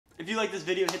If you like this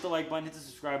video, hit the like button, hit the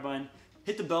subscribe button,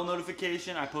 hit the bell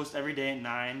notification. I post every day at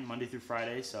 9, Monday through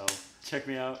Friday, so check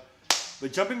me out.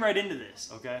 But jumping right into this,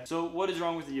 okay? So what is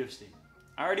wrong with the UFC?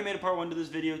 I already made a part 1 to this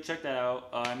video, check that out.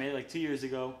 I made it like 2 years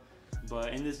ago,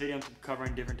 but in this video I'm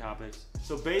covering different topics.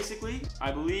 So basically,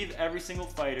 I believe every single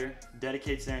fighter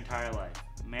dedicates their entire life,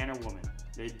 man or woman.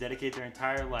 They dedicate their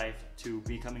entire life to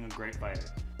becoming a great fighter.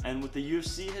 And what the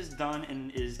UFC has done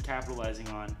and is capitalizing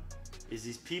on is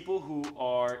these people who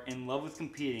are in love with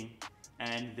competing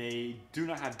and they do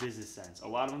not have business sense. A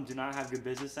lot of them do not have good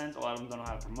business sense. A lot of them don't know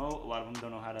how to promote. A lot of them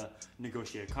don't know how to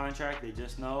negotiate a contract. They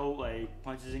just know like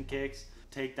punches and kicks,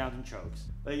 takedowns and chokes.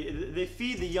 Like they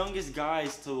feed the youngest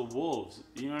guys to the wolves.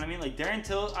 You know what I mean? Like Darren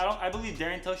Till, I believe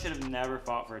Darren Till should have never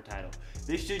fought for a title.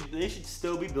 They should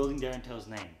still be building Darren Till's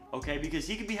name, okay? Because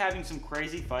he could be having some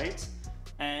crazy fights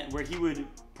and where he would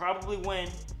probably win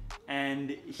and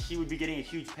he would be getting a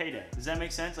huge payday. Does that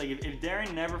make sense? Like if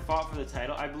Darren never fought for the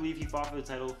title, I believe he fought for the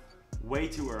title way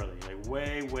too early,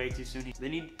 like way too soon. They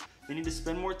need to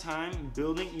spend more time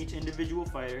building each individual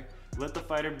fighter. Let the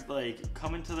fighter like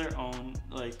come into their own.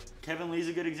 Like Kevin Lee's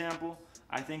a good example.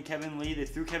 I think they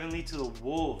threw Kevin Lee to the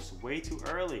wolves way too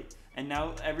early. And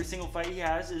now every single fight he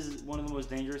has is one of the most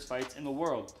dangerous fights in the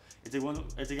world. It's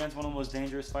against one of the most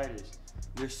dangerous fighters.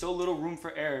 There's so little room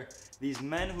for error. These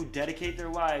men who dedicate their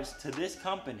lives to this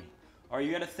company, or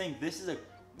you gotta think this is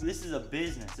a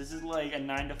business. This is like a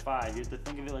 9 to 5. You have to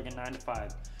think of it like a 9 to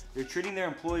 5. They're treating their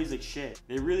employees like shit.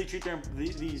 They really treat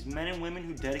these men and women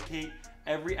who dedicate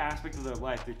every aspect of their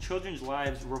life. Their children's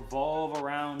lives revolve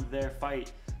around their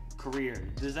fight career.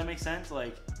 Does that make sense?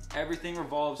 Like everything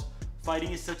revolves.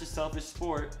 Fighting is such a selfish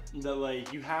sport that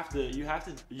like you have to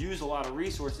use a lot of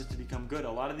resources to become good.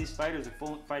 A lot of these fighters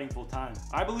are fighting full time.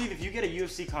 I believe if you get a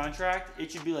UFC contract,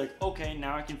 it should be like, okay,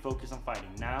 now I can focus on fighting.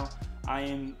 Now I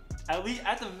am at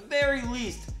the very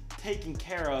least taken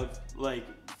care of like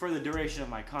for the duration of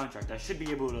my contract. I should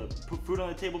be able to put food on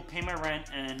the table, pay my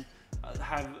rent, and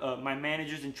have my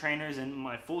managers and trainers and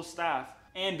my full staff,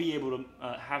 and be able to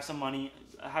have some money,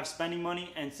 have spending money,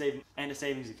 and a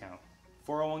savings account.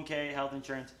 401k, health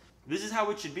insurance. This is how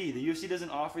it should be. The UFC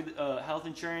doesn't offer health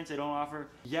insurance. They don't offer.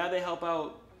 Yeah, they help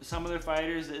out some of their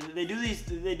fighters. They do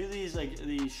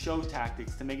these show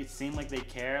tactics to make it seem like they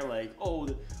care. Like, oh,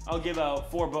 I'll give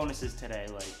out 4 bonuses today.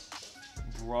 Like,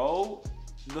 bro,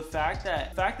 the fact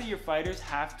that your fighters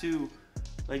have to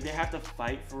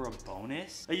fight for a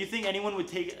bonus. Like, you think anyone would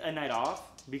take a night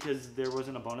off because there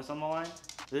wasn't a bonus on the line?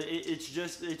 It's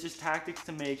just tactics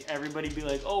to make everybody be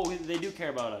like, oh, they do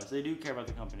care about us. They do care about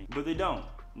the company. But they don't.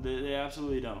 They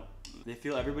absolutely don't. They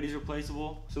feel everybody's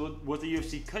replaceable. So what the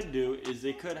UFC could do is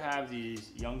they could have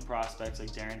these young prospects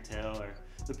like Darren Till or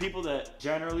the people that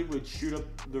generally would shoot up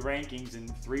the rankings in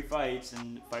 3 fights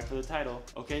and fight for the title.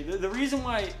 Okay, the reason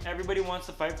why everybody wants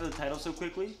to fight for the title so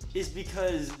quickly is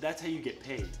because that's how you get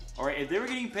paid. All right, if they were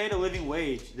getting paid a living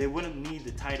wage, they wouldn't need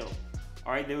the title.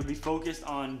 All right, they would be focused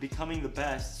on becoming the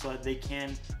best so that they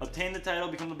can obtain the title,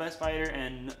 become the best fighter,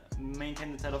 and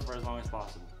maintain the title for as long as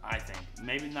possible, I think.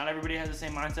 Maybe not everybody has the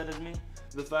same mindset as me.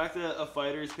 The fact that a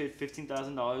fighter is paid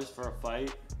 $15,000 for a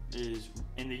fight is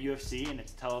in the UFC and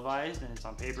it's televised and it's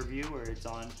on pay-per-view or it's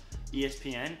on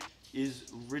ESPN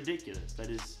is ridiculous. That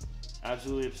is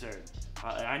absolutely absurd.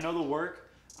 I know the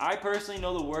work. I personally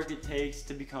know the work it takes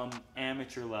to become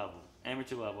amateur level.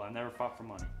 Amateur level. I've never fought for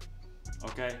money.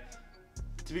 Okay?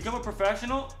 To become a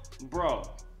professional, bro,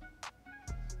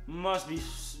 must be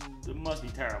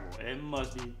terrible. It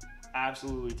must be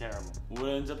absolutely terrible. What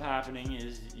ends up happening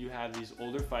is you have these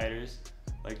older fighters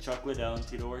like Chuck Liddell and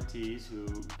Tito Ortiz who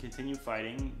continue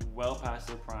fighting well past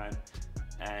their prime,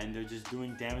 and they're just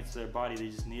doing damage to their body. They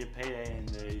just need a payday, and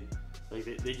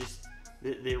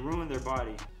they ruin their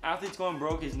body. Athletes going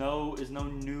broke is no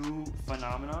new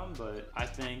phenomenon, but I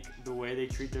think the way they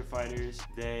treat their fighters,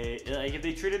 if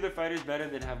they treated their fighters better,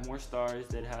 they'd have more stars.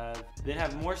 They'd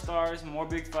have more stars, more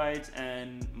big fights,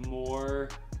 and more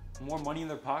money in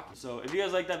their pocket. So if you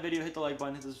guys like that video, hit the like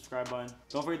button, hit the subscribe button.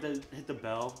 Don't forget to hit the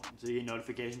bell so you get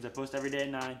notifications. I post every day at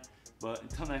 9. But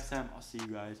until next time, I'll see you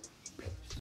guys.